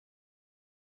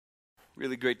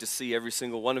Really great to see every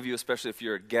single one of you, especially if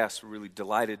you're a guest. We're really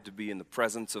delighted to be in the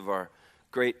presence of our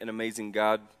great and amazing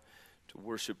God, to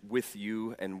worship with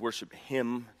you and worship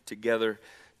Him together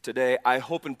today. I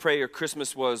hope and pray your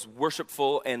Christmas was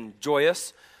worshipful and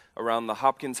joyous around the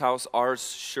Hopkins house.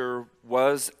 Ours sure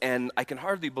was, and I can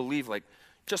hardly believe,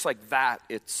 just like that,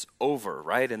 it's over,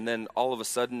 right? And then all of a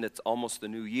sudden, it's almost the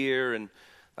new year, and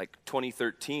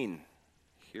 2013,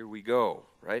 here we go,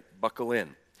 right? Buckle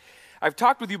in. I've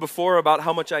talked with you before about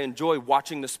how much I enjoy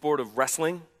watching the sport of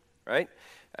wrestling, right?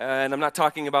 And I'm not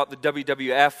talking about the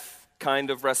WWF kind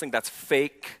of wrestling. That's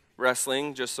fake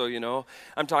wrestling, just so you know.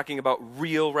 I'm talking about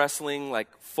real wrestling, like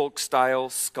folk-style,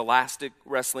 scholastic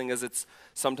wrestling, as it's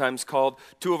sometimes called.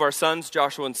 Two of our sons,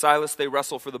 Joshua and Silas, they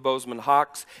wrestle for the Bozeman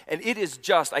Hawks. And it is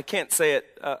just, I can't say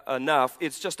it enough,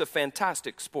 it's just a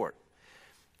fantastic sport.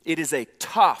 It is a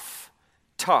tough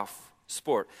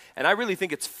sport. And I really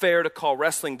think it's fair to call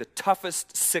wrestling the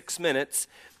toughest 6 minutes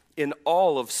in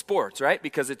all of sports, right?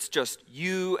 Because it's just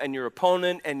you and your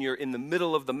opponent, and you're in the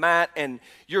middle of the mat, and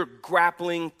you're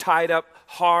grappling, tied up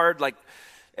hard, like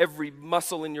every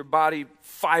muscle in your body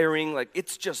firing.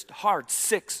 It's just hard.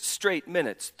 6 straight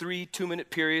minutes, 3 2-minute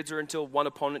periods, or until one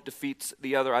opponent defeats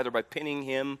the other, either by pinning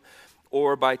him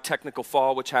or by technical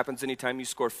fall, which happens anytime you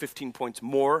score 15 points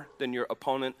more than your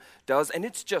opponent does. And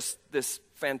it's just this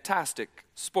fantastic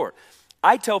sport.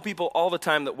 I tell people all the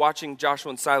time that watching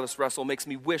Joshua and Silas wrestle makes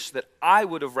me wish that I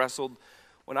would have wrestled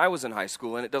when I was in high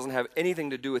school, and it doesn't have anything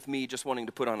to do with me just wanting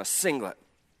to put on a singlet.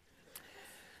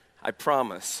 I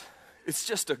promise. It's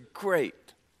just a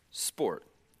great sport.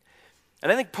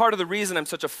 And I think part of the reason I'm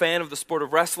such a fan of the sport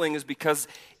of wrestling is because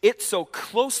it so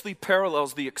closely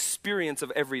parallels the experience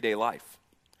of everyday life.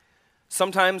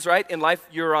 Sometimes, right, in life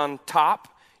you're on top,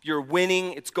 you're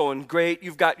winning, it's going great,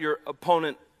 you've got your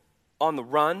opponent on the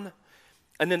run.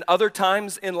 And then other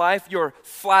times in life you're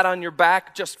flat on your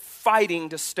back, just fighting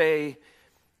to stay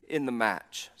in the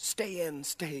match. Stay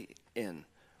in.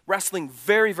 Wrestling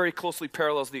very, very closely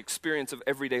parallels the experience of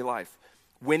everyday life.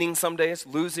 Winning some days,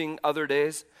 losing other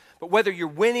days. But whether you're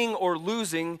winning or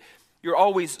losing, you're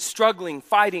always struggling,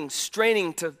 fighting,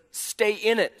 straining to stay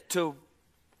in it, to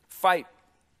fight,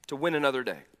 to win another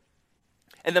day.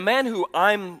 And the man who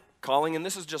I'm calling, and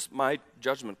this is just my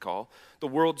judgment call, the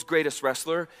world's greatest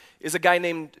wrestler, is a guy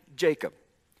named Jacob.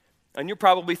 And you're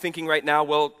probably thinking right now,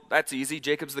 well, that's easy.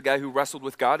 Jacob's the guy who wrestled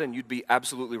with God, and you'd be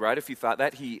absolutely right if you thought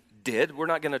that. He did. We're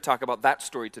not going to talk about that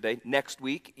story today. Next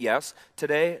week, yes.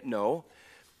 Today, no.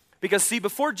 Because see,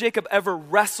 before Jacob ever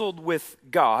wrestled with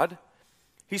God,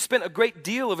 he spent a great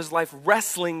deal of his life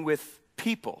wrestling with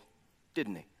people,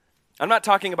 didn't he? I'm not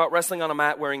talking about wrestling on a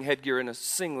mat wearing headgear and a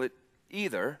singlet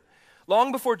either.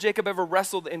 Long before Jacob ever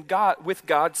wrestled with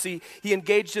God, see, he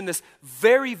engaged in this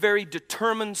very, very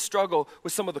determined struggle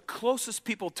with some of the closest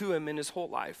people to him in his whole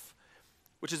life,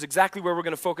 which is exactly where we're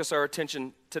going to focus our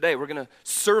attention today. We're going to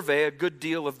survey a good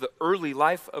deal of the early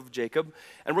life of Jacob,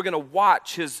 and we're going to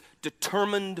watch his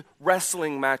determined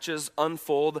wrestling matches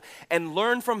unfold and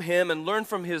learn from him and learn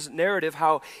from his narrative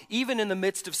how even in the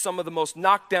midst of some of the most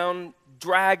knockdown,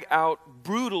 drag-out,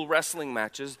 brutal wrestling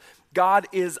matches, God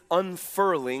is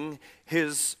unfurling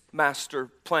his master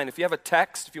plan. If you have a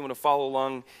text, if you want to follow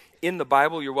along in the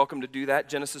Bible, you're welcome to do that.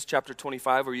 Genesis chapter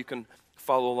 25, or you can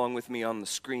follow along with me on the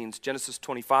screens. Genesis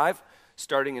 25,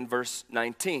 starting in verse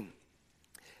 19.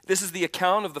 This is the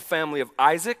account of the family of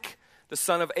Isaac, the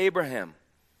son of Abraham.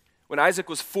 When Isaac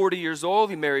was 40 years old,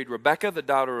 he married Rebekah, the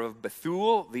daughter of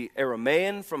Bethuel, the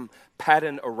Aramean from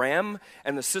Paddan Aram,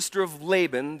 and the sister of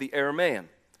Laban, the Aramean.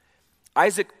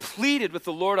 Isaac pleaded with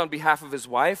the Lord on behalf of his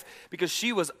wife because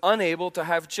she was unable to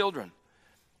have children.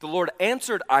 The Lord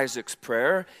answered Isaac's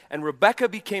prayer, and Rebekah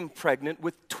became pregnant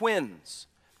with twins.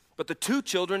 But the 2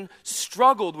 children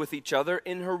struggled with each other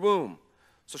in her womb.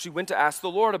 So she went to ask the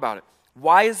Lord about it.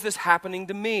 "Why is this happening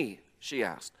to me?" she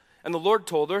asked. And the Lord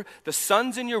told her, "The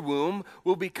sons in your womb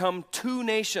will become 2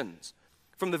 nations.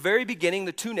 From the very beginning,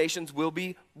 the 2 nations will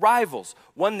be rivals.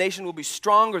 One nation will be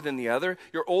stronger than the other.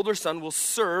 Your older son will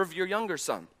serve your younger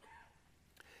son."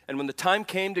 And when the time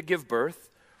came to give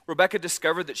birth, Rebekah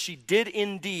discovered that she did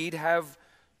indeed have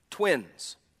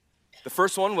twins. The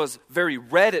first one was very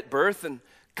red at birth and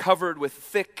covered with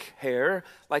thick hair,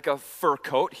 like a fur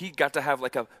coat. He got to have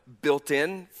like a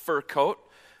built-in fur coat.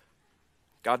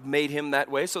 God made him that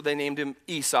way, so they named him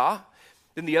Esau.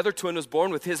 Then the other twin was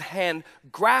born with his hand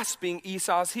grasping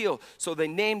Esau's heel. So they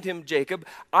named him Jacob.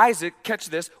 Isaac, catch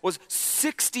this, was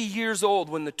 60 years old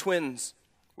when the twins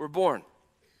were born.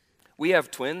 We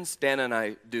have twins, Dana and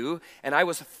I do, and I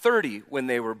was 30 when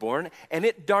they were born, and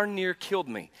it darn near killed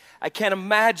me. I can't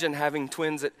imagine having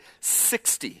twins at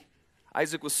 60.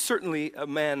 Isaac was certainly a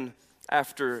man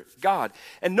after God.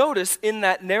 And notice in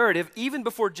that narrative, even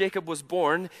before Jacob was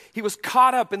born, he was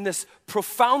caught up in this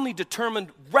profoundly determined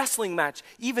wrestling match,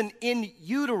 even in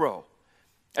utero.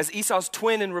 As Esau's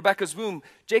twin in Rebekah's womb,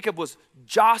 Jacob was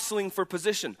jostling for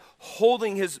position,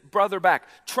 holding his brother back,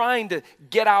 trying to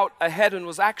get out ahead, and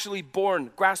was actually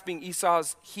born grasping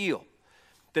Esau's heel.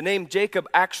 The name Jacob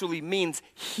actually means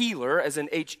healer, as in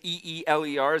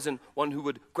Heeler, as in one who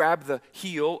would grab the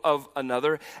heel of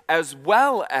another, as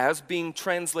well as being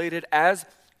translated as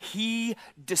he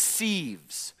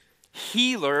deceives.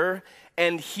 Healer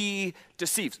and he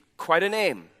deceives. Quite a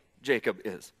name, Jacob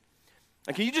is.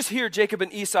 And can you just hear Jacob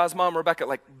and Esau's mom, Rebekah,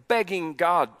 like begging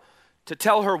God to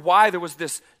tell her why there was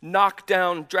this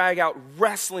knockdown, drag-out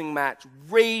wrestling match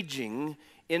raging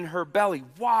in her belly?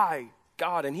 Why,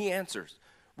 God? And he answers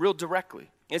real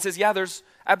directly. It says, yeah, there's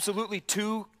absolutely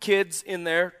 2 kids in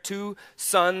there, 2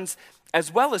 sons,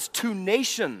 as well as 2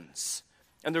 nations.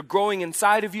 And they're growing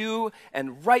inside of you,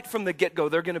 and right from the get-go,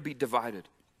 they're going to be divided.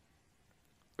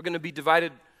 They're going to be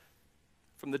divided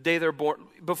from the day they're born,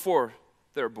 before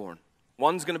they're born.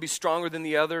 One's going to be stronger than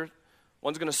the other.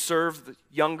 One's going to serve the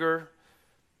younger.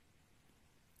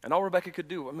 And all Rebekah could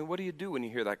do, what do you do when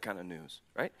you hear that kind of news,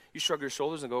 right? You shrug your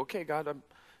shoulders and go, okay, God, I'm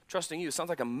trusting you. It sounds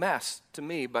like a mess to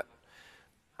me, but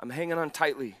I'm hanging on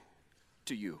tightly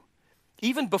to you.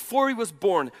 Even before he was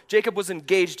born, Jacob was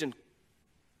engaged in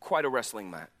quite a wrestling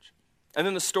match. And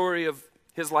then the story of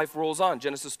his life rolls on,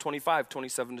 Genesis 25,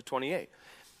 27 to 28.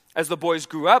 As the boys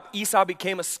grew up, Esau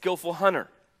became a skillful hunter.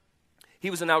 He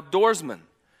was an outdoorsman,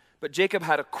 but Jacob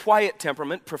had a quiet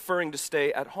temperament, preferring to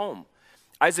stay at home.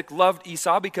 Isaac loved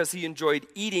Esau because he enjoyed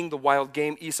eating the wild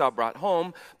game Esau brought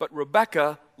home, but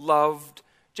Rebekah loved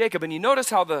Jacob. And you notice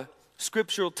how the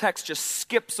scriptural text just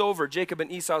skips over Jacob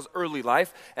and Esau's early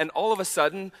life, and all of a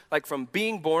sudden, like from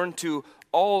being born to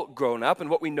all grown up, and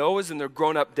what we know is in their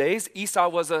grown-up days, Esau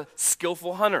was a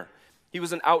skillful hunter. He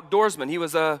was an outdoorsman. He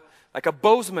was like a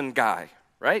bowsman guy,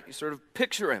 right? You sort of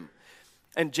picture him.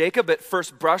 And Jacob, at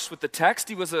first brush with the text,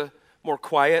 he was a more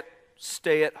quiet,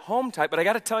 stay-at-home type. But I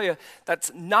got to tell you,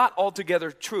 that's not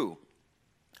altogether true.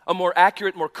 A more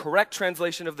accurate, more correct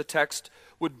translation of the text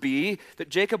would be that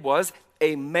Jacob was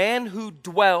a man who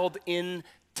dwelled in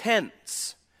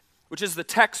tents, which is the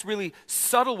text's really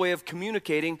subtle way of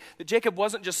communicating that Jacob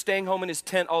wasn't just staying home in his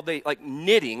tent all day, like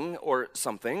knitting or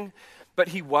something, but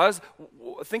he was,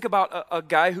 think about a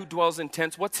guy who dwells in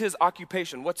tents. What's his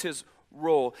occupation? What's his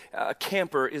role? A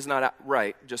camper is not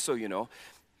right, just so you know.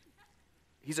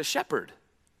 He's a shepherd,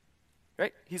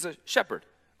 right? He's a shepherd.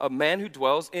 A man who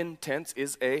dwells in tents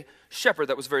is a shepherd.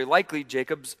 That was very likely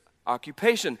Jacob's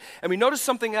occupation. And we notice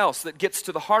something else that gets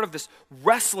to the heart of this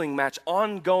wrestling match,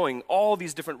 ongoing, all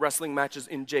these different wrestling matches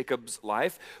in Jacob's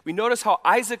life. We notice how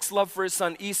Isaac's love for his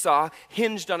son Esau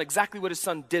hinged on exactly what his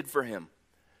son did for him.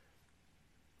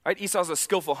 Right? Esau's a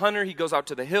skillful hunter. He goes out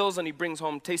to the hills and he brings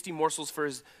home tasty morsels for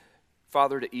his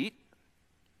father to eat.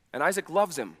 And Isaac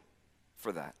loves him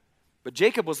for that. But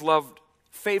Jacob was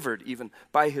favored even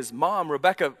by his mom,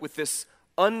 Rebekah, with this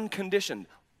unconditioned,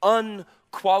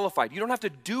 unqualified. You don't have to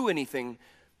do anything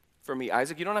for me,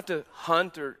 Isaac. You don't have to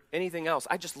hunt or anything else.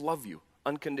 I just love you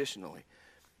unconditionally.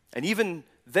 And even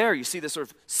there, you see this sort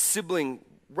of sibling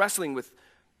wrestling with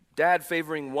dad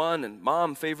favoring one and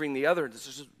mom favoring the other. This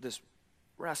is this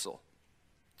wrestle.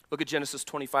 Look at Genesis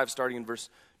 25, starting in verse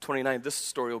 29. This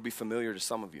story will be familiar to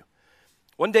some of you.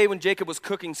 One day when Jacob was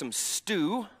cooking some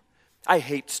stew, I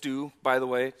hate stew, by the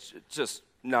way. It's just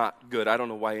not good. I don't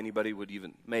know why anybody would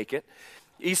even make it.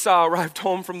 Esau arrived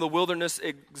home from the wilderness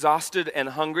exhausted and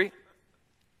hungry.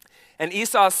 And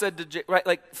Esau said to Jacob, right,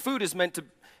 like food is meant to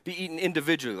be eaten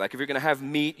individually. Like if you're going to have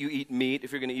meat, you eat meat.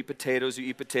 If you're going to eat potatoes, you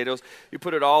eat potatoes. You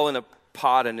put it all in a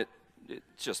pot and it's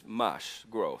just mush,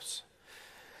 gross.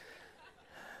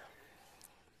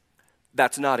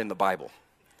 That's not in the Bible.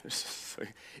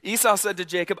 Esau said to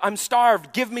Jacob, I'm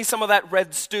starved. Give me some of that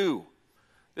red stew.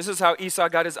 This is how Esau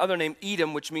got his other name,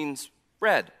 Edom, which means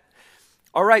red.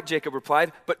 All right, Jacob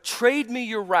replied, but trade me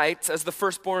your rights as the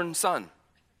firstborn son.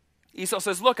 Esau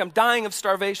says, look, I'm dying of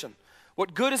starvation.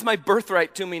 What good is my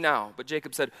birthright to me now? But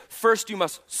Jacob said, first you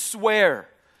must swear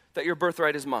that your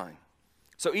birthright is mine.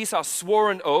 So Esau swore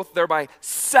an oath, thereby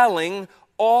selling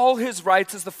all his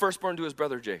rights as the firstborn to his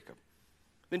brother Jacob.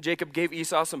 Then Jacob gave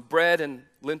Esau some bread and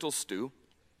lentil stew.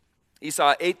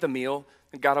 Esau ate the meal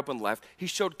and got up and left. He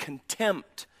showed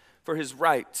contempt for his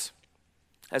rights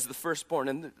as the firstborn.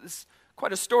 And this is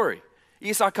quite a story.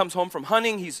 Esau comes home from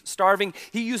hunting. He's starving.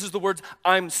 He uses the words,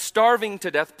 I'm starving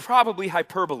to death, probably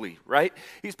hyperbole, right?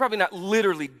 He's probably not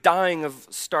literally dying of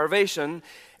starvation.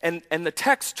 And the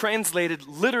text translated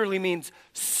literally means,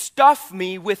 stuff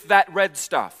me with that red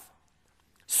stuff.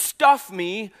 stuff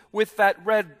me with that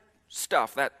red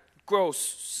stuff, that gross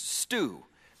stew.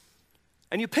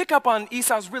 And you pick up on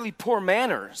Esau's really poor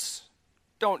manners,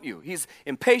 don't you? He's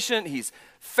impatient, he's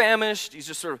famished, he's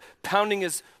just sort of pounding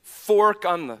his fork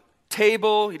on the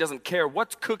table. He doesn't care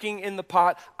what's cooking in the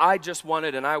pot. I just want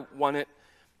it and I want it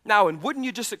now. And wouldn't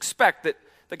you just expect that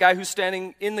the guy who's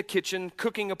standing in the kitchen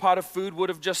cooking a pot of food would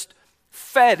have just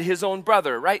fed his own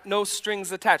brother, right? No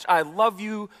strings attached. I love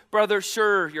you, brother.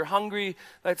 Sure, you're hungry.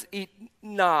 Let's eat.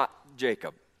 Not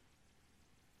Jacob.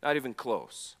 Not even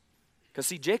close. Because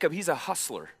see, Jacob, he's a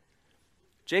hustler.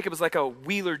 Jacob is like a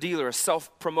wheeler dealer, a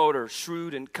self-promoter,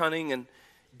 shrewd and cunning and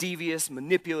devious,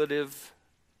 manipulative.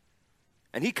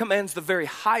 And he commands the very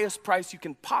highest price you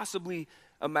can possibly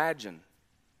imagine.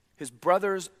 His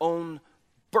brother's own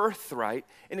birthright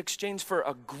in exchange for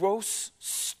a gross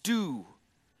stew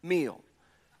meal.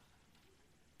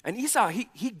 And Esau,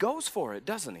 he goes for it,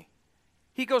 doesn't he?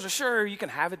 He goes, sure, you can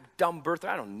have it, dumb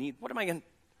birthright. I don't need,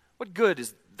 what good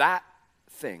is that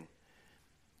thing?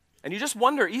 And you just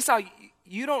wonder, Esau,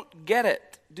 you don't get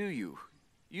it, do you?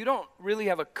 You don't really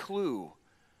have a clue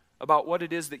about what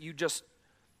it is that you just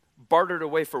bartered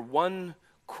away for one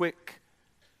quick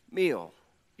meal.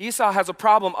 Esau has a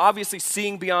problem, obviously,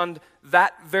 seeing beyond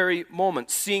that very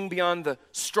moment, seeing beyond the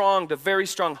very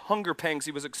strong hunger pangs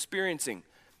he was experiencing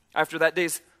after that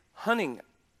day's hunting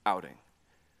outing.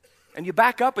 And you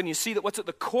back up and you see that what's at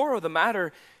the core of the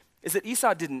matter is that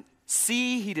Esau didn't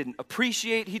see, he didn't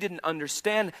appreciate, he didn't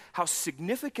understand how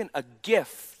significant a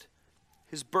gift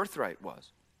his birthright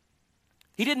was.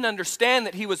 He didn't understand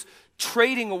that he was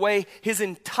trading away his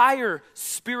entire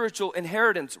spiritual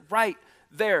inheritance right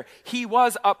there. He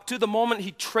was, up to the moment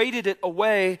he traded it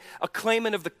away, a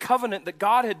claimant of the covenant that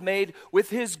God had made with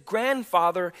his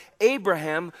grandfather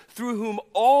Abraham, through whom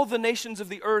all the nations of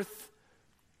the earth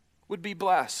would be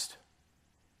blessed.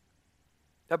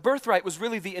 That birthright was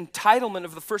really the entitlement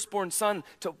of the firstborn son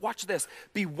to, watch this,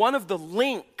 be one of the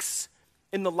links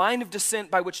in the line of descent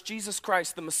by which Jesus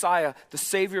Christ, the Messiah, the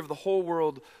Savior of the whole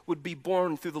world, would be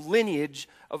born through the lineage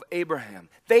of Abraham.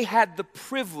 They had the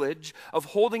privilege of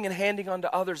holding and handing on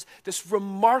to others this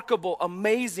remarkable,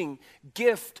 amazing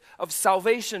gift of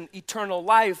salvation, eternal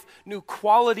life, new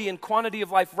quality and quantity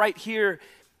of life right here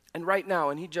and right now.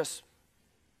 And he just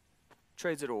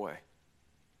trades it away.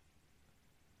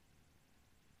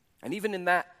 And even in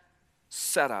that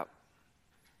setup,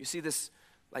 you see this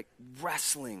like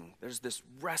wrestling. There's this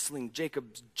wrestling.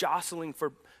 Jacob's jostling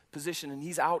for position, and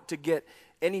he's out to get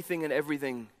anything and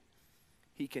everything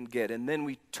he can get. And then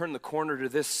we turn the corner to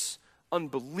this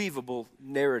unbelievable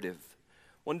narrative.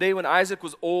 One day when Isaac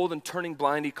was old and turning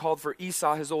blind, he called for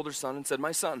Esau, his older son, and said,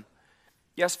 "My son."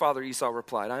 "Yes, father," Esau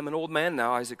replied. "I am an old man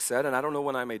now," Isaac said, "and I don't know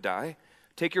when I may die.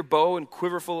 Take your bow and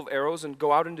quiver full of arrows and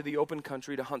go out into the open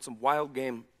country to hunt some wild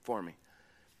game for me.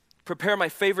 Prepare my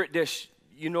favorite dish,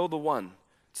 you know the one.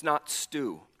 It's not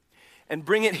stew. And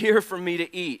bring it here for me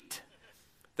to eat.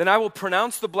 Then I will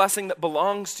pronounce the blessing that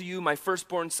belongs to you, my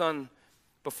firstborn son,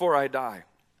 before I die."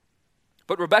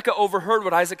 But Rebekah overheard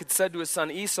what Isaac had said to his son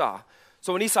Esau.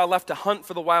 So when Esau left to hunt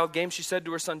for the wild game, she said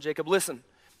to her son Jacob, "Listen,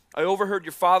 I overheard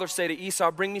your father say to Esau,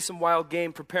 'Bring me some wild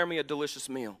game, prepare me a delicious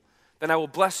meal. Then I will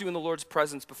bless you in the Lord's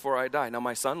presence before I die.' Now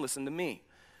my son, listen to me.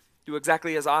 Do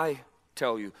exactly as I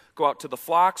tell you. Go out to the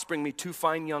flocks, bring me 2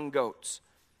 fine young goats.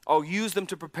 I'll use them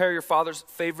to prepare your father's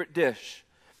favorite dish.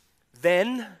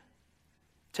 Then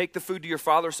take the food to your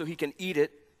father so he can eat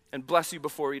it and bless you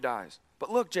before he dies."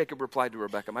 "But look," Jacob replied to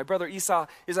Rebekah, "my brother Esau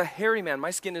is a hairy man. My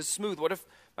skin is smooth. What if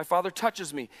my father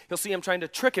touches me? He'll see I'm trying to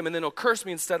trick him, and then he'll curse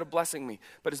me instead of blessing me."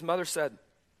 But his mother said,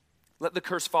 "Let the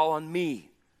curse fall on me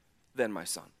then, my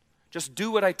son. Just do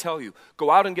what I tell you.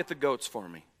 Go out and get the goats for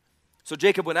me." So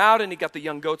Jacob went out and he got the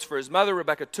young goats for his mother.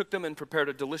 Rebekah took them and prepared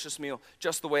a delicious meal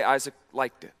just the way Isaac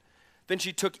liked it. Then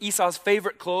she took Esau's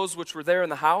favorite clothes, which were there in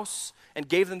the house, and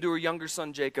gave them to her younger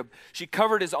son Jacob. She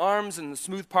covered his arms and the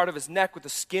smooth part of his neck with the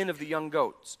skin of the young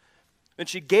goats. Then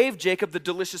she gave Jacob the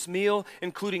delicious meal,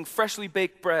 including freshly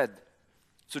baked bread.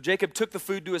 So Jacob took the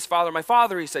food to his father. "My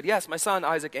father," he said. "Yes, my son,"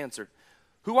 Isaac answered.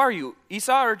 "Who are you,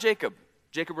 Esau or Jacob?"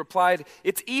 Jacob replied,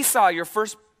 "It's Esau, your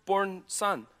firstborn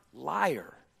son."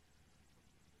 Liar.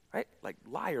 Right? Like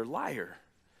liar, liar.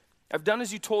 "I've done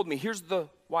as you told me. Here's the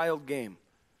wild game.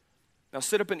 Now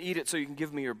sit up and eat it so you can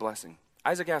give me your blessing."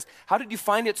 Isaac asked, "How did you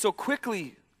find it so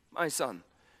quickly, my son?"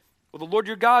 "Well, the Lord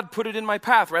your God put it in my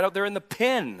path right out there in the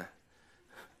pen,"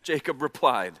 Jacob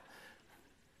replied.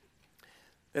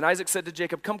 Then Isaac said to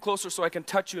Jacob, "Come closer so I can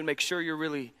touch you and make sure you're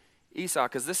really Esau,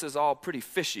 because this is all pretty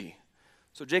fishy."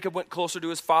 So Jacob went closer to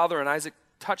his father, and Isaac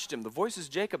touched him. The voice is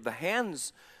Jacob. The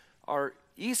hands are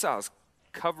Esau's,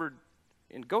 covered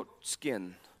in goat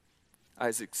skin,"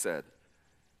 Isaac said.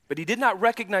 But he did not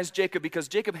recognize Jacob because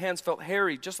Jacob's hands felt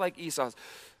hairy, just like Esau's.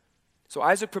 So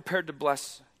Isaac prepared to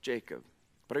bless Jacob.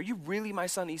 "But are you really my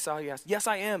son Esau?" he asked. "Yes,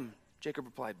 I am," Jacob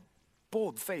replied.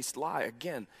 Bold-faced lie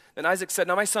again. Then Isaac said,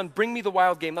 "Now my son, bring me the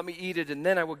wild game, let me eat it, and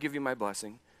then I will give you my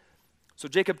blessing." So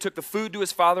Jacob took the food to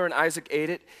his father, and Isaac ate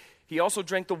it. He also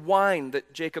drank the wine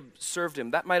that Jacob served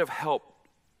him. That might have helped,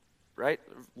 right?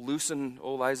 Loosen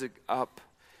old Isaac up.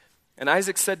 And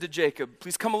Isaac said to Jacob,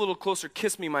 "Please come a little closer,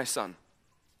 kiss me, my son."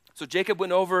 So Jacob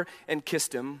went over and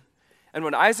kissed him. And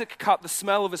when Isaac caught the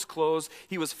smell of his clothes,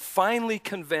 he was finally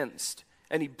convinced,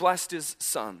 and he blessed his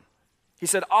son. He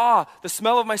said, "The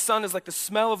smell of my son is like the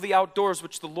smell of the outdoors,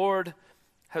 which the Lord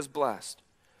has blessed.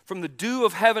 From the dew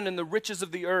of heaven and the riches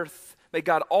of the earth, may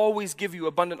God always give you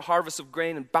abundant harvests of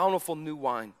grain and bountiful new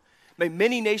wine. May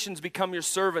many nations become your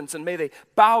servants, and may they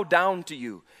bow down to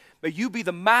you. May you be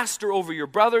the master over your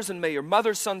brothers, and may your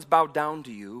mother's sons bow down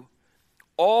to you.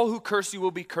 All who curse you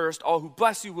will be cursed. All who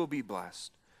bless you will be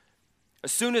blessed."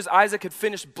 As soon as Isaac had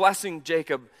finished blessing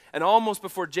Jacob, and almost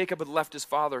before Jacob had left his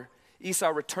father, Esau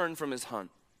returned from his hunt.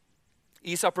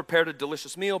 Esau prepared a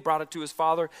delicious meal, brought it to his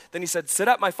father. Then he said, "Sit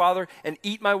up, my father, and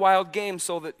eat my wild game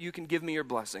so that you can give me your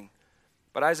blessing."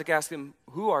 But Isaac asked him,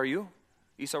 "Who are you?"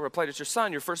 Esau replied, "It's your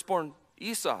son, your firstborn,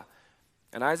 Esau."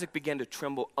 And Isaac began to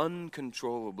tremble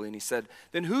uncontrollably, and he said,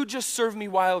 "Then who just served me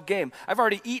wild game? I've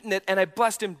already eaten it, and I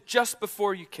blessed him just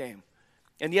before you came.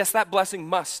 And yes, that blessing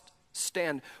must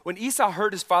stand." When Esau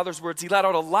heard his father's words, he let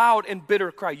out a loud and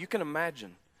bitter cry. You can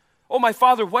imagine. "Oh, my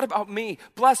father, what about me?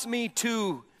 Bless me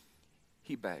too,"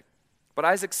 he begged. But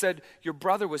Isaac said, "Your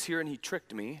brother was here, and he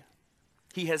tricked me.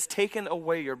 He has taken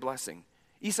away your blessing."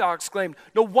 Esau exclaimed,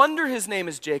 "No wonder his name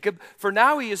is Jacob, for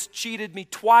now he has cheated me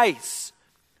twice.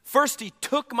 First, he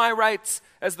took my rights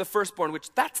as the firstborn,"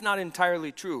 which that's not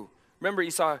entirely true. Remember,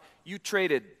 Esau, you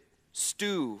traded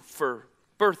stew for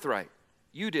birthright.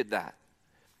 You did that.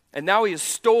 "And now he has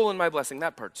stolen my blessing."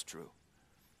 That part's true.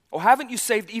 "Oh, haven't you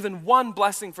saved even one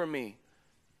blessing from me?"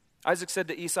 Isaac said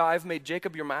to Esau, "I have made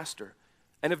Jacob your master,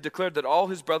 and have declared that all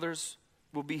his brothers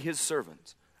will be his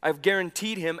servants. I have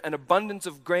guaranteed him an abundance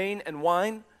of grain and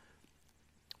wine.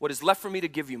 What is left for me to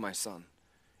give you, my son?"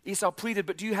 Esau pleaded,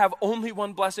 "But do you have only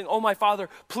one blessing? Oh, my father,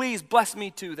 please bless me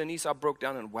too." Then Esau broke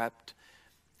down and wept.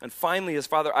 And finally his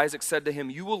father Isaac said to him,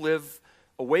 "You will live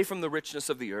away from the richness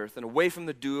of the earth and away from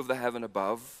the dew of the heaven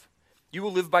above. You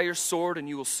will live by your sword, and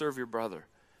you will serve your brother.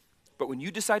 But when you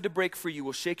decide to break free, you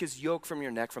will shake his yoke from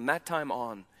your neck." From that time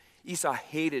on, Esau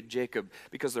hated Jacob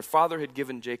because their father had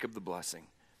given Jacob the blessing.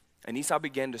 And Esau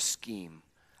began to scheme.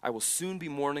 "I will soon be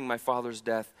mourning my father's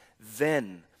death.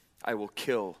 Then I will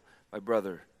kill my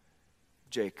brother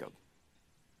Jacob."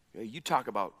 You talk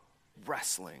about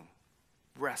wrestling.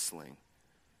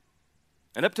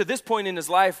 And up to this point in his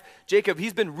life, Jacob,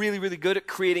 he's been really, really good at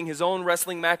creating his own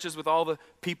wrestling matches with all the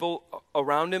people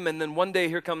around him. And then one day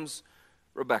here comes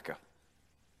Rebekah,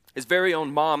 his very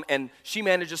own mom, and she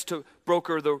manages to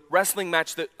broker the wrestling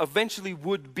match that eventually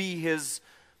would be his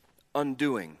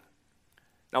undoing.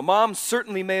 Now, mom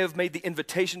certainly may have made the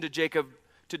invitation to Jacob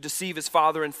to deceive his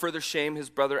father and further shame his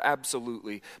brother,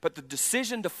 absolutely. But the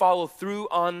decision to follow through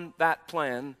on that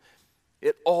plan,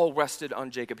 it all rested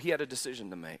on Jacob. He had a decision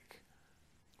to make.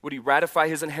 Would he ratify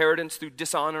his inheritance through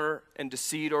dishonor and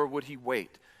deceit, or would he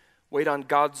wait? Wait on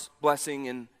God's blessing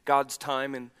in God's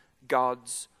time and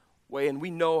God's way. And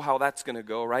we know how that's going to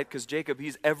go, right? Because Jacob,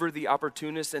 he's ever the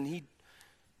opportunist, and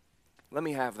let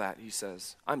me have that, he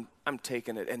says. I'm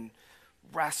taking it. And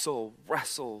wrestle.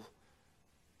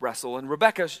 And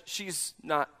Rebekah, she's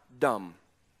not dumb.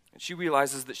 And she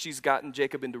realizes that she's gotten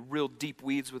Jacob into real deep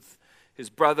weeds with his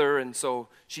brother, and so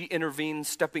she intervenes,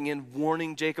 stepping in,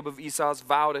 warning Jacob of Esau's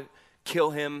vow to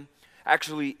kill him,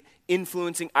 actually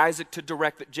influencing Isaac to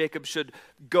direct that Jacob should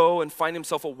go and find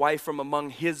himself a wife from among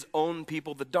his own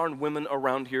people. The darn women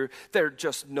around here, they're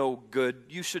just no good.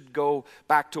 You should go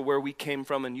back to where we came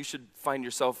from, and you should find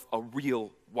yourself a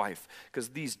real wife, because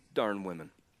these darn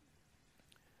women.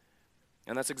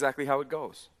 And that's exactly how it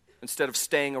goes. Instead of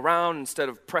staying around, instead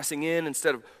of pressing in,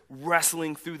 instead of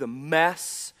wrestling through the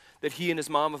mess that he and his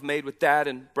mom have made with dad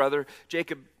and brother,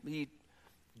 Jacob, he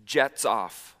jets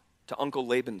off to Uncle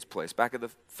Laban's place, back at the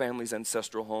family's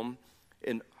ancestral home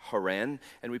in Haran,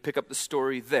 and we pick up the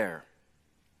story there.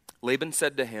 Laban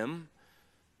said to him,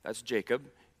 that's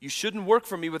Jacob, "You shouldn't work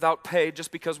for me without pay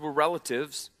just because we're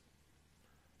relatives.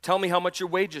 Tell me how much your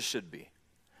wages should be."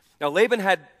 Now Laban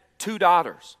had 2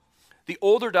 daughters. The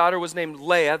older daughter was named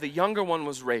Leah, the younger one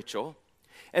was Rachel,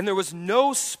 and there was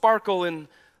no sparkle in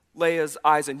Leah's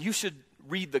eyes. And you should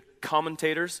read the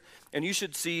commentators, and you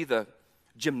should see the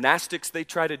gymnastics they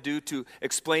try to do to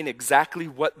explain exactly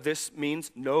what this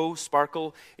means. No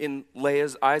sparkle in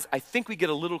Leah's eyes. I think we get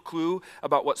a little clue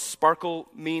about what sparkle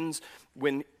means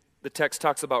when the text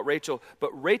talks about Rachel.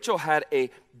 But Rachel had a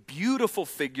beautiful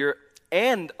figure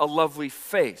and a lovely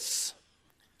face.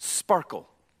 Sparkle.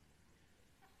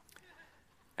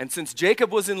 And since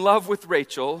Jacob was in love with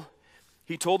Rachel,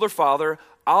 he told her father,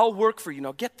 I'll work for you.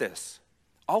 Now get this.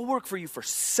 I'll work for you for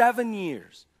 7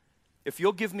 years if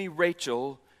you'll give me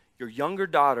Rachel, your younger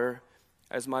daughter,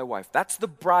 as my wife. That's the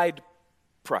bride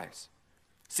price.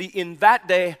 See, in that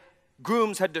day,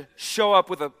 grooms had to show up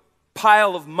with a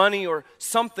pile of money or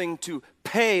something to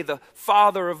pay the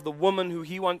father of the woman who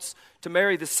he wants to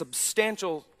marry this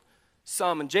substantial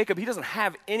sum. And Jacob, he doesn't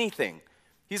have anything.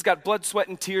 He's got blood, sweat,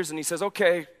 and tears, and he says,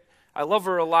 okay, I love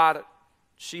her a lot.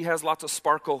 She has lots of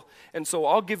sparkle, and so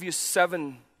I'll give you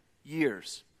 7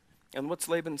 years. And what's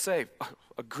Laban say?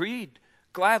 Agreed,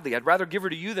 gladly. I'd rather give her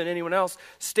to you than anyone else.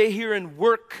 Stay here and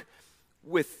work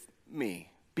with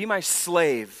me. Be my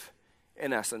slave,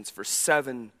 in essence, for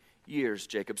 7 years,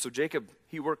 Jacob. So Jacob,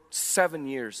 he worked 7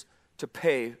 years to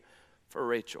pay for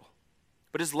Rachel.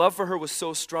 But his love for her was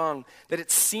so strong that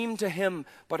it seemed to him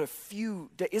but a few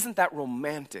days. Isn't that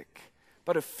romantic?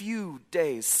 But a few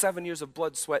days, 7 years of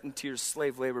blood, sweat, and tears,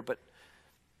 slave labor, but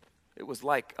it was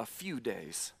like a few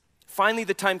days. Finally,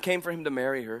 the time came for him to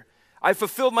marry her. I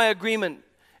fulfilled my agreement.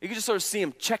 You can just sort of see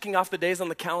him checking off the days on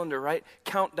the calendar, right?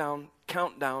 Countdown,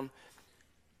 countdown.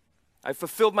 I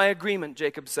fulfilled my agreement,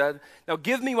 Jacob said. Now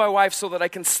give me my wife so that I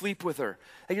can sleep with her.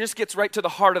 And he just gets right to the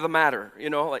heart of the matter,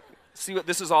 like see what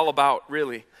this is all about,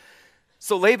 really.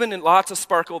 So Laban, and lots of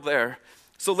sparkle there.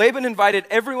 So Laban invited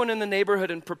everyone in the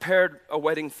neighborhood and prepared a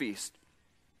wedding feast.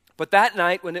 But that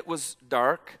night, when it was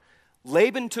dark,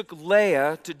 Laban took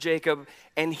Leah to Jacob,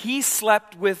 and he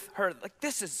slept with her. Like,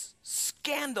 this is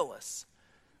scandalous.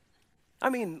 I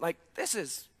mean, this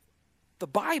is the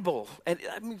Bible. And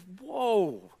I mean,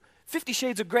 whoa. 50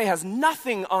 Shades of Grey has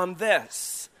nothing on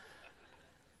this.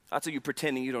 That's how you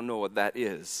pretending you don't know what that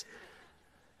is.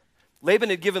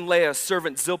 Laban had given Leah a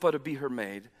servant, Zilpah, to be her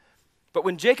maid. But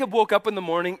when Jacob woke up in the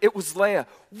morning, it was Leah.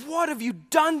 What have you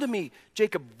done to me?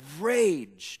 Jacob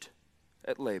raged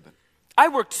at Laban. I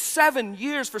worked 7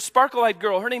 years for sparkle-eyed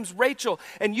girl. Her name's Rachel,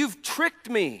 and you've tricked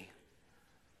me.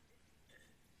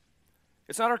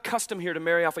 It's not our custom here to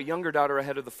marry off a younger daughter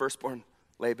ahead of the firstborn,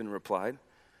 Laban replied.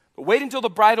 But wait until the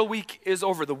bridal week is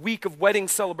over, the week of wedding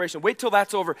celebration. Wait till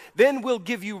that's over. Then we'll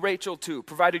give you Rachel too,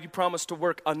 provided you promise to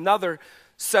work another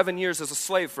 7 years as a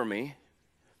slave for me.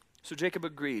 So Jacob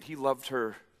agreed. He loved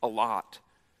her a lot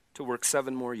to work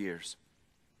 7 more years.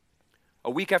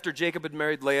 A week after Jacob had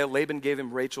married Leah, Laban gave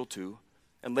him Rachel too.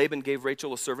 And Laban gave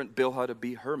Rachel a servant, Bilhah, to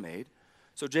be her maid.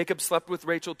 So Jacob slept with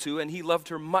Rachel too, and he loved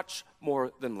her much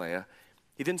more than Leah.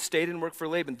 He then stayed and worked for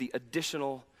Laban the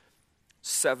additional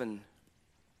 7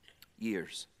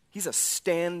 years. He's a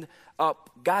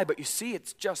stand-up guy, but you see,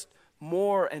 it's just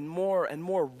more and more and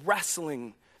more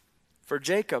wrestling for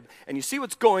Jacob. And you see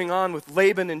what's going on with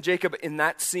Laban and Jacob in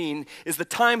that scene is the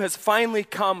time has finally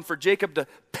come for Jacob to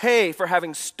pay for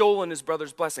having stolen his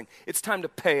brother's blessing. It's time to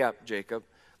pay up, Jacob.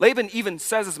 Laban even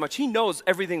says as much. He knows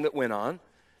everything that went on.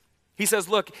 He says,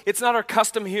 look, it's not our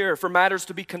custom here for matters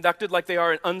to be conducted like they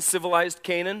are in uncivilized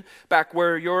Canaan, back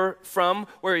where you're from,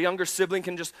 where a younger sibling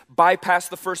can just bypass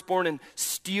the firstborn and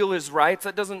steal his rights.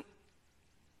 That doesn't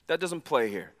play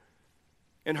here.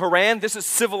 In Haran, this is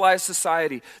civilized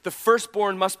society. The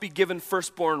firstborn must be given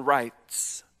firstborn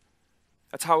rights.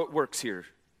 That's how it works here,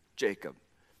 Jacob.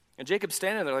 And Jacob's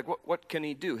standing there like, what can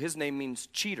he do? His name means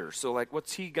cheater. So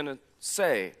what's he going to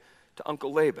say to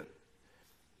Uncle Laban?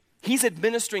 He's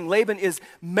administering, Laban is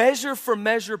measure for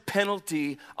measure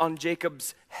penalty on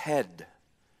Jacob's head.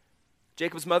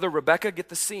 Jacob's mother, Rebekah, get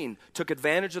the scene, took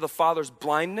advantage of the father's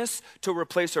blindness to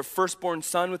replace her firstborn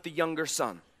son with the younger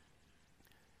son.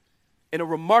 In a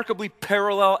remarkably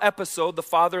parallel episode, the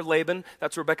father, Laban,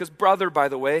 that's Rebekah's brother, by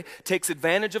the way, takes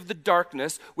advantage of the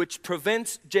darkness, which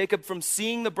prevents Jacob from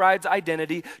seeing the bride's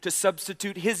identity to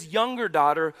substitute his younger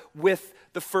daughter with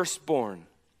the firstborn.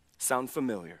 Sound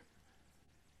familiar?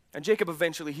 And Jacob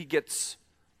eventually, he gets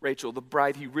Rachel, the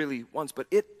bride he really wants, but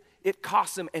it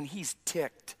costs him and he's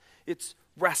ticked. It's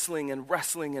wrestling and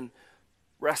wrestling and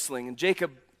wrestling. And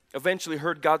Jacob eventually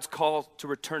heard God's call to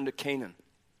return to Canaan.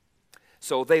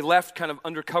 So they left kind of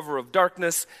under cover of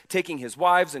darkness, taking his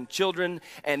wives and children,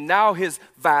 and now his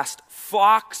vast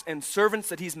flocks and servants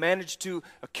that he's managed to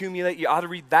accumulate. You ought to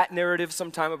read that narrative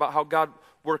sometime about how God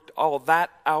worked all of that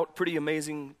out. Pretty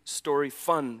amazing story,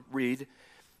 fun read.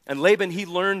 And Laban, he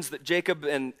learns that Jacob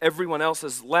and everyone else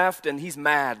has left, and he's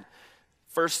mad.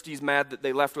 First, he's mad that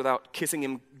they left without kissing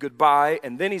him goodbye,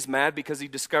 and then he's mad because he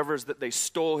discovers that they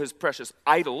stole his precious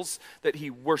idols that he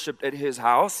worshiped at his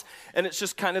house. And it's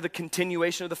just kind of the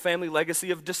continuation of the family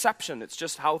legacy of deception. It's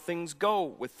just how things go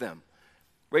with them.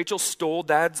 Rachel stole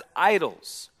Dad's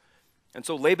idols. And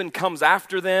so Laban comes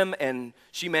after them, and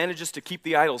she manages to keep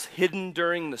the idols hidden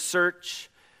during the search.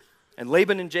 And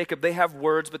Laban and Jacob, they have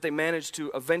words, but they manage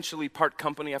to eventually part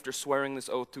company after swearing this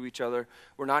oath to each other.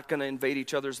 We're not going to invade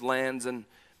each other's lands, and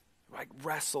like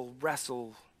wrestle.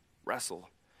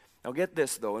 Now get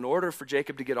this, though. In order for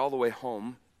Jacob to get all the way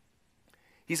home,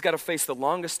 he's got to face the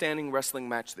longest standing wrestling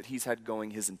match that he's had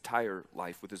going his entire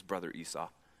life with his brother Esau.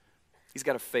 He's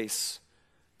got to face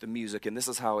the music, and this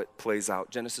is how it plays out.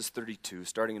 Genesis 32,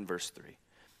 starting in verse 3.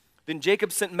 Then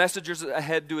Jacob sent messengers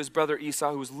ahead to his brother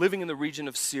Esau, who was living in the region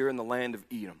of Seir in the land of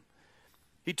Edom.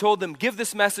 He told them, "Give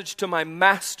this message to my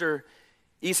master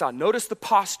Esau." Notice the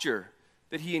posture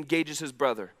that he engages his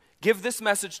brother. "Give this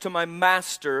message to my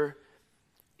master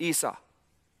Esau."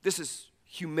 This is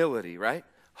humility, right?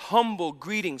 "Humble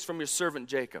greetings from your servant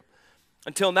Jacob.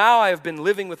 Until now I have been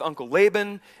living with Uncle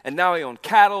Laban, and now I own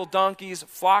cattle, donkeys,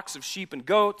 flocks of sheep and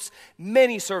goats,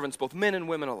 many servants, both men and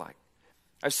women alike.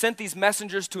 I've sent these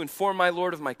messengers to inform my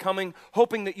Lord of my coming,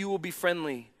 hoping that you will be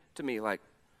friendly to me." Like,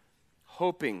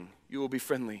 hoping you will be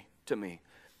friendly to me.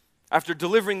 After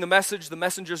delivering the message, the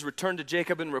messengers returned to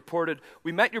Jacob and reported,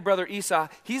 "We met your brother Esau.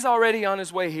 He's already on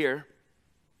his way here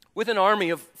with an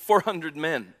army of 400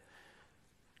 men.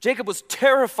 Jacob was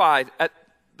terrified at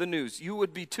the news. You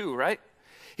would be too, right?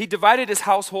 He divided his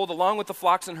household along with the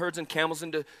flocks and herds and camels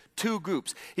into two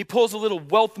groups. He pulls a little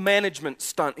wealth management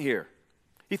stunt here.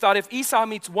 He thought if Esau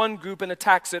meets one group and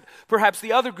attacks it, perhaps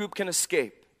the other group can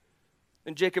escape.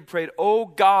 And Jacob prayed, "O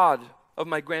God of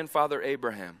my grandfather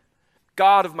Abraham,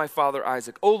 God of my father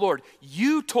Isaac, O Lord,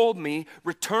 you told me,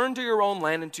 return to your own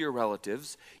land and to your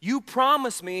relatives. You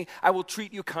promised me I will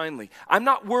treat you kindly. I'm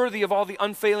not worthy of all the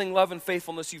unfailing love and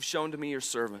faithfulness you've shown to me, your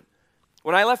servant.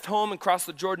 When I left home and crossed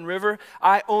the Jordan River,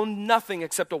 I owned nothing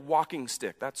except a walking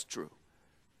stick." That's true.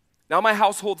 "Now my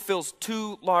household fills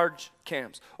 2 large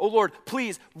camps. Oh Lord,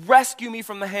 please rescue me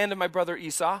from the hand of my brother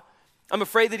Esau. I'm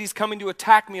afraid that he's coming to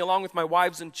attack me along with my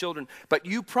wives and children. But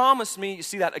you promised me," you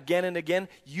see that again and again,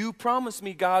 "you promised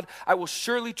me, God, I will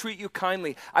surely treat you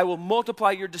kindly. I will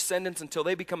multiply your descendants until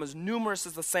they become as numerous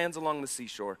as the sands along the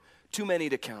seashore, too many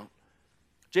to count."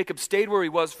 Jacob stayed where he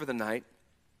was for the night.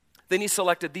 Then he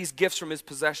selected these gifts from his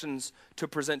possessions to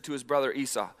present to his brother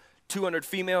Esau. 200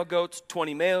 female goats,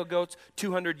 20 male goats,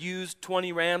 200 ewes,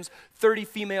 20 rams, 30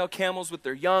 female camels with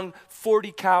their young,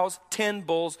 40 cows, 10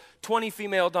 bulls, 20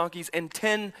 female donkeys, and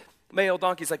 10 male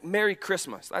donkeys. Like, Merry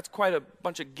Christmas. That's quite a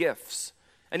bunch of gifts.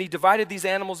 And he divided these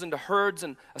animals into herds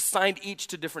and assigned each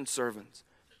to different servants.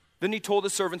 Then he told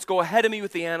his servants, "Go ahead of me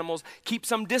with the animals. Keep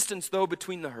some distance, though,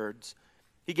 between the herds."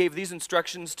 He gave these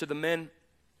instructions to the men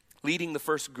leading the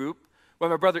first group.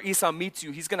 "When my brother Esau meets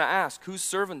you, he's going to ask, 'Whose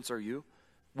servants are you?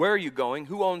 Where are you going?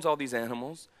 Who owns all these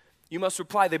animals?' You must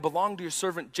reply, 'They belong to your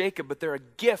servant Jacob, but they're a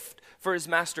gift for his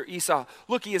master Esau.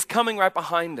 Look, he is coming right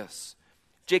behind us.'"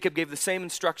 Jacob gave the same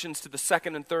instructions to the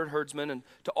second and third herdsmen and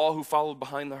to all who followed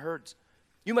behind the herds.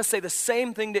 "You must say the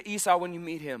same thing to Esau when you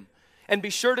meet him. And be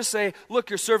sure to say, 'Look,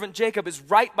 your servant Jacob is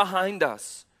right behind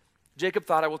us.'" Jacob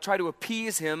thought, "I will try to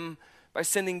appease him by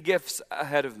sending gifts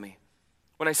ahead of me.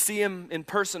 When I see him in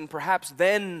person, perhaps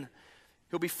then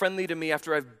he'll be friendly to me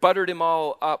after I've buttered him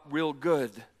all up real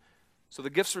good." So the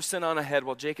gifts were sent on ahead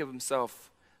while Jacob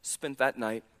himself spent that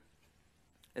night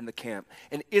in the camp.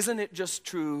 And isn't it just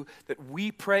true that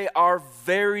we pray our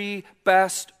very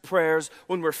best prayers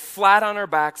when we're flat on our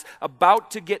backs, about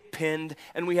to get pinned,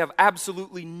 and we have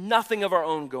absolutely nothing of our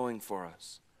own going for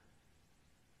us?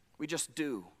 We just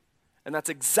do. And that's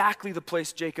exactly the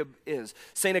place Jacob is.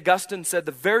 St. Augustine said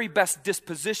the very best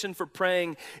disposition for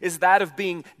praying is that of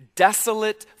being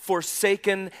desolate,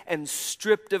 forsaken, and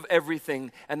stripped of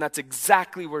everything. And that's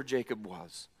exactly where Jacob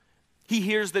was. He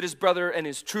hears that his brother and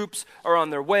his troops are on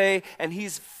their way, and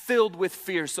he's filled with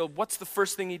fear. So what's the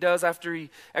first thing he does after he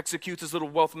executes his little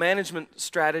wealth management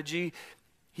strategy?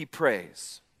 He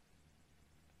prays.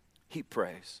 He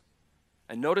prays.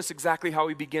 And notice exactly how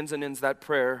he begins and ends that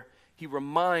prayer. He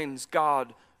reminds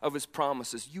God of his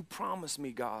promises. "You promised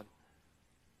me, God.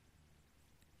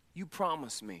 You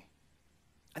promised me."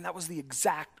 And that was the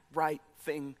exact right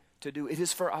thing to do. It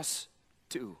is for us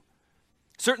too.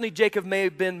 Certainly Jacob may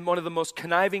have been one of the most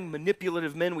conniving,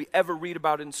 manipulative men we ever read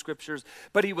about in scriptures,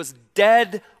 but he was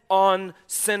dead on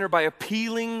center by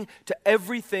appealing to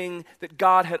everything that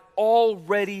God had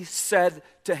already said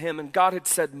to him, and God had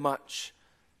said much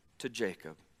to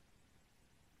Jacob.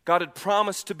 God had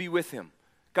promised to be with him.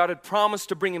 God had promised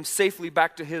to bring him safely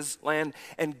back to his land,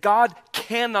 and God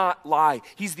cannot lie.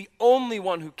 He's the only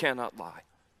one who cannot lie.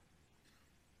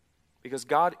 Because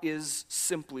God is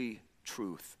simply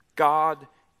truth. God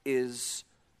is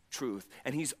truth.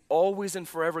 And he's always and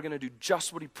forever going to do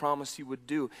just what he promised he would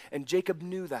do. And Jacob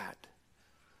knew that.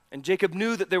 And Jacob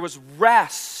knew that there was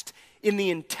rest in the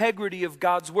integrity of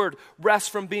God's word. Rest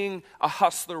from being a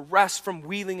hustler. Rest from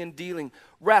wheeling and dealing.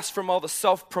 Rest from all the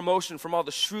self-promotion, from all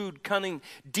the shrewd, cunning,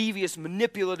 devious,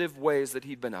 manipulative ways that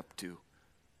he'd been up to.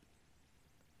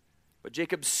 But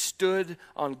Jacob stood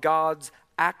on God's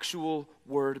actual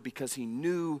word because he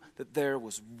knew that there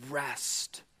was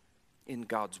rest in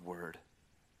God's word.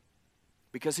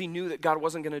 Because he knew that God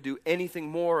wasn't going to do anything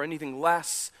more or anything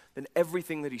less than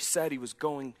everything that he said he was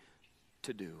going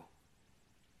to do.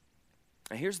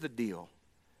 Now here's the deal.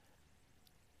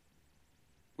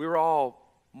 We're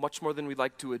all, much more than we'd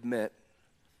like to admit,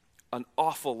 an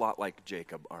awful lot like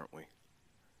Jacob, aren't we?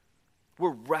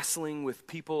 We're wrestling with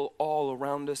people all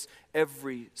around us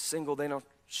every single day. Now,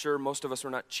 sure, most of us are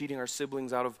not cheating our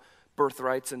siblings out of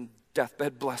birthrights and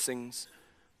deathbed blessings.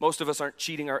 Most of us aren't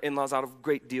cheating our in-laws out of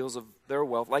great deals of their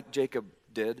wealth, like Jacob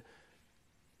did.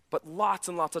 But lots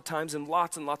and lots of times, in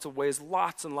lots and lots of ways,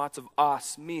 lots and lots of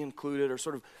us, me included, are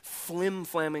sort of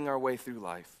flim-flamming our way through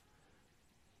life.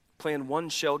 Playing one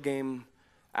shell game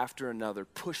after another,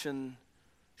 pushing,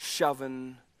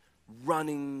 shoving,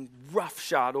 running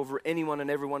roughshod over anyone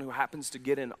and everyone who happens to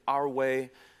get in our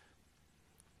way.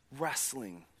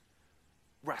 Wrestling,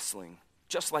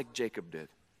 just like Jacob did.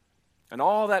 And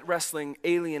all that wrestling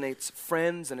alienates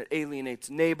friends, and it alienates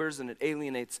neighbors, and it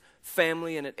alienates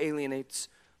family, and it alienates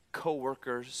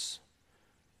co-workers.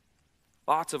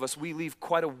 Lots of us, we leave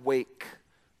quite a wake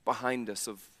behind us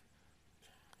of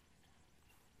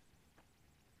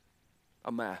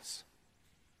a mess,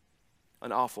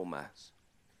 an awful mess.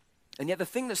 And yet the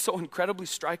thing that's so incredibly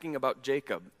striking about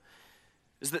Jacob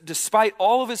is that despite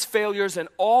all of his failures and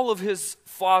all of his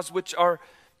flaws, which are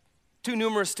too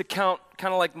numerous to count,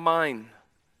 kind of like mine,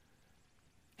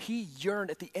 he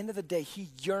yearned, at the end of the day, he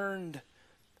yearned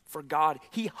for God.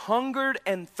 He hungered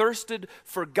and thirsted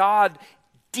for God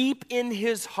deep in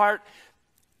his heart.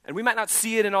 And we might not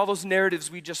see it in all those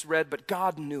narratives we just read, but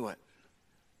God knew it.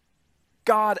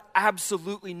 God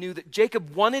absolutely knew that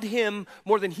Jacob wanted him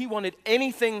more than he wanted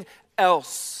anything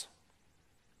else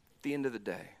at the end of the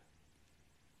day.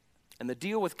 And the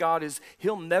deal with God is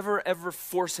he'll never ever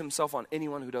force himself on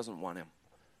anyone who doesn't want him.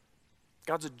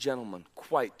 God's a gentleman,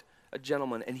 quite a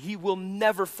gentleman, and he will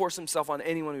never force himself on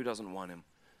anyone who doesn't want him.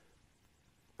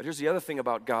 But here's the other thing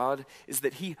about God, is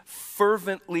that he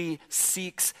fervently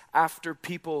seeks after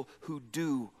people who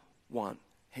do want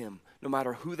him, no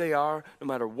matter who they are, no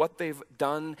matter what they've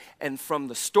done. And from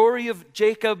the story of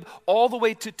Jacob all the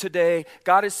way to today,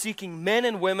 God is seeking men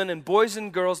and women and boys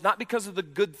and girls, not because of the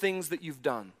good things that you've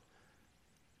done,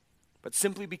 but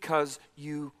simply because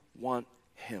you want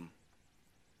him.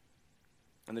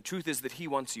 And the truth is that he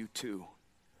wants you too.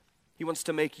 He wants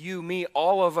to make you, me,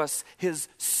 all of us, his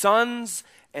sons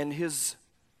and his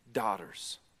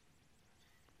daughters.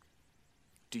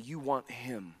 Do you want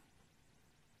him?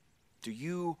 Do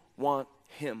you want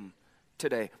him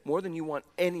today more than you want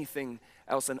anything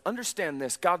else? And understand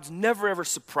this, God's never ever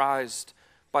surprised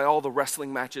by all the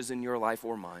wrestling matches in your life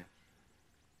or mine.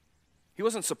 He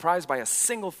wasn't surprised by a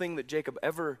single thing that Jacob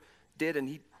ever did, and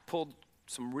he pulled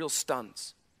some real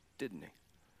stunts, didn't he?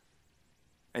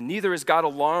 And neither is God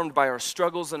alarmed by our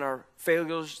struggles and our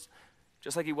failures,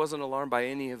 just like he wasn't alarmed by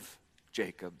any of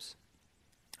Jacob's.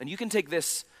 And you can take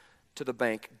this to the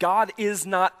bank. God is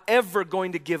not ever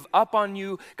going to give up on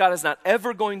you. God is not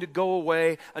ever going to go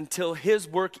away until his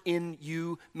work in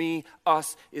you, me,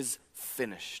 us is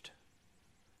finished.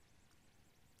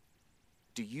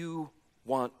 Do you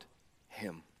want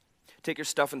him? Take your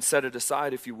stuff and set it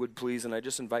aside if you would, please. And I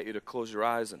just invite you to close your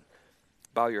eyes and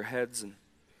bow your heads and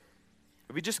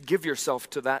maybe just give yourself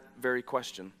to that very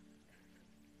question.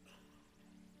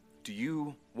 Do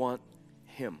you want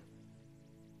him?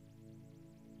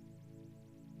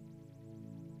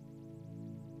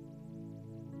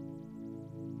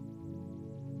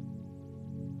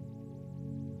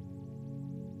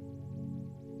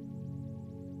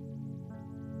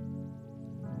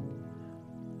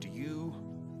 Do you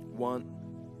want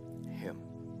him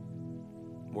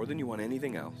more than you want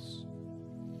anything else?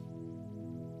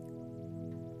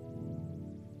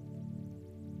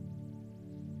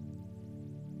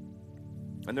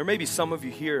 And there may be some of you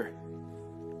here,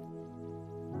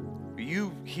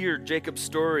 you hear Jacob's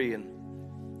story and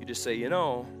you just say,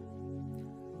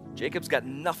 Jacob's got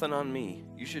nothing on me.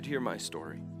 You should hear my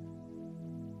story.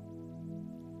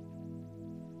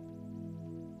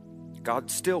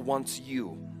 God still wants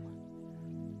you.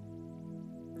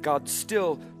 God's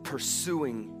still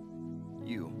pursuing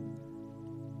you.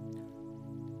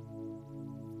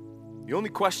 The only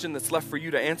question that's left for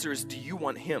you to answer is, do you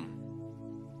want him?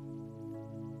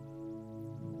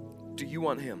 Do you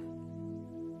want him?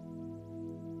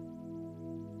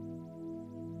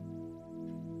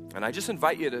 And I just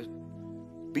invite you to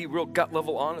be real gut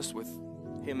level honest with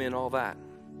him in all that.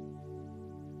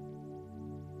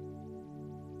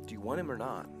 Do you want him or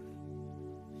not?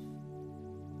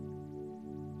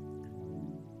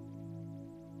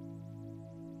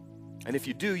 And if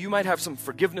you do, you might have some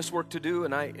forgiveness work to do,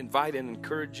 and I invite and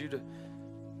encourage you to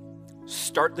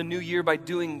start the new year by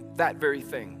doing that very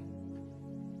thing.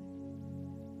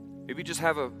 Maybe just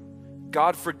have a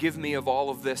God forgive me of all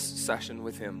of this session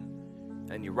with him.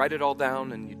 And you write it all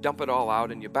down and you dump it all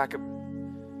out and you back up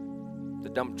the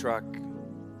dump truck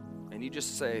and you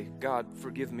just say, God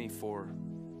forgive me for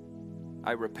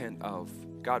I repent of.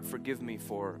 God forgive me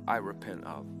for I repent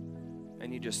of.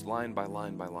 And you just line by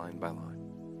line by line by line.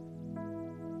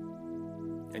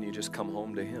 And you just come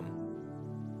home to him.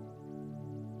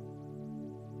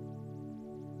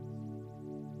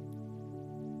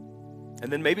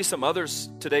 And then maybe some others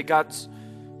today, God's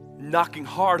knocking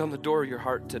hard on the door of your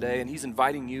heart today, and he's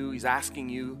inviting you, he's asking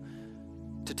you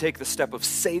to take the step of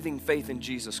saving faith in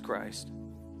Jesus Christ.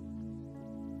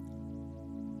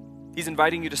 He's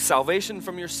inviting you to salvation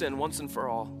from your sin once and for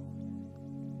all.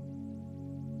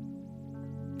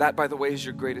 That, by the way, is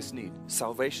your greatest need.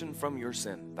 Salvation from your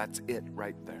sin. That's it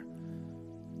right there.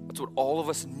 That's what all of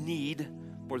us need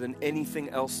more than anything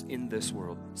else in this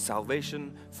world.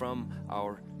 Salvation from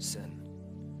our sin.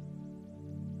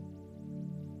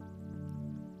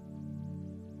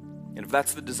 And if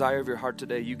that's the desire of your heart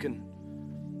today, you can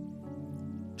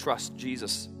trust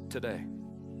Jesus today.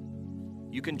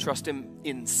 You can trust him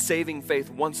in saving faith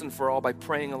once and for all by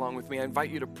praying along with me. I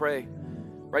invite you to pray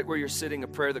right where you're sitting, a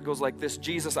prayer that goes like this: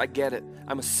 Jesus, I get it.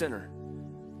 I'm a sinner.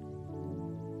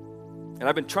 And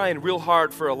I've been trying real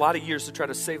hard for a lot of years to try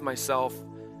to save myself.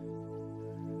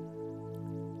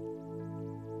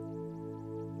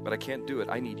 But I can't do it.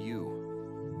 I need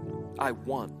you. I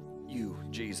want you,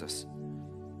 Jesus.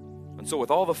 And so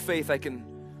with all the faith I can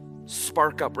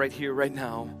spark up right here, right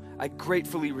now, I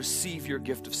gratefully receive your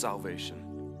gift of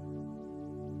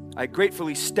salvation. I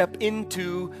gratefully step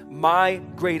into my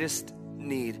greatest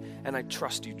need, and I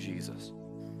trust you, Jesus.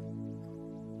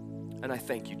 And I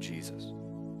thank you, Jesus,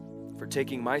 for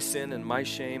taking my sin and my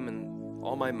shame and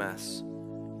all my mess,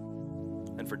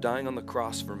 and for dying on the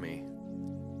cross for me,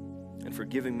 and for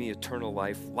giving me eternal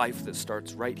life, life that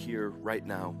starts right here, right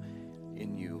now,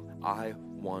 in you. I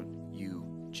want you,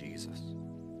 Jesus.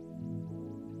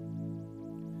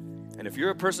 And if you're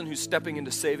a person who's stepping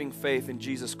into saving faith in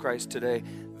Jesus Christ today,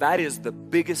 that is the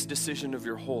biggest decision of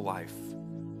your whole life.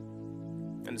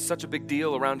 And it's such a big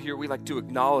deal around here. We like to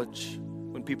acknowledge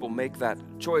when people make that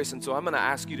choice. And so I'm going to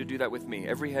ask you to do that with me.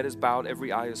 Every head is bowed,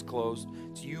 every eye is closed.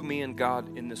 It's you, me, and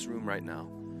God in this room right now.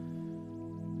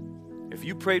 If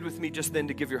you prayed with me just then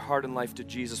to give your heart and life to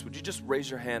Jesus, would you just raise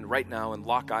your hand right now and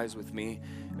lock eyes with me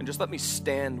and just let me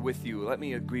stand with you? Let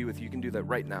me agree with you. You can do that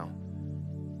right now.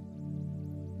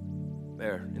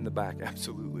 There, in the back.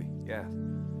 Absolutely. Yeah.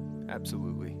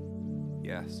 Absolutely.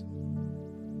 Yes.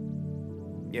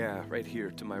 Yeah, right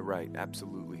here to my right.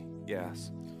 Absolutely.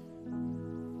 Yes.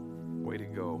 Way to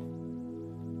go.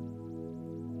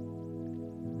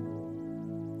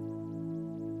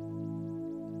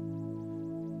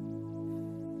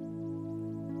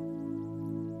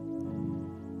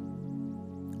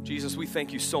 Jesus, we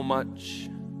thank you so much,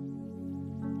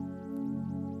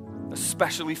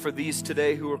 especially for these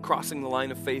today who are crossing the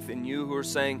line of faith in you, who are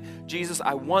saying, Jesus,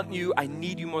 I want you, I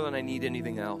need you more than I need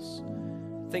anything else.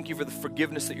 Thank you for the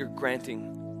forgiveness that you're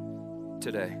granting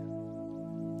today.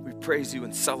 We praise you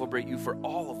and celebrate you for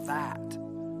all of that.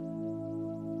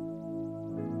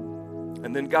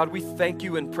 And then, God, we thank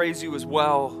you and praise you as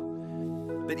well,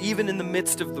 that even in the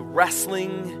midst of the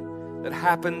wrestling that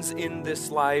happens in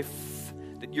this life,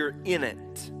 that you're in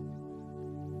it,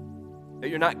 that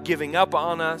you're not giving up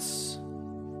on us,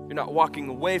 you're not walking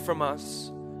away from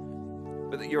us,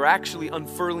 but that you're actually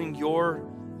unfurling your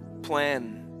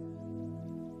plan.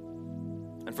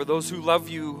 And for those who love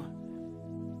you,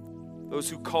 those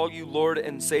who call you Lord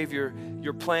and Savior,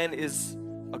 your plan is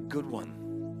a good one.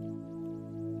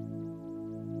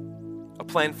 A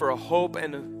plan for a hope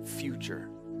and a future.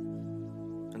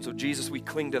 And so, Jesus, we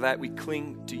cling to that. We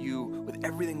cling to you with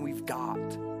everything we've got.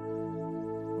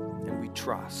 And we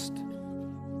trust.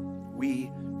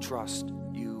 We trust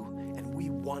you. And we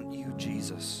want you,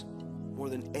 Jesus, more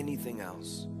than anything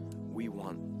else. We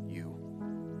want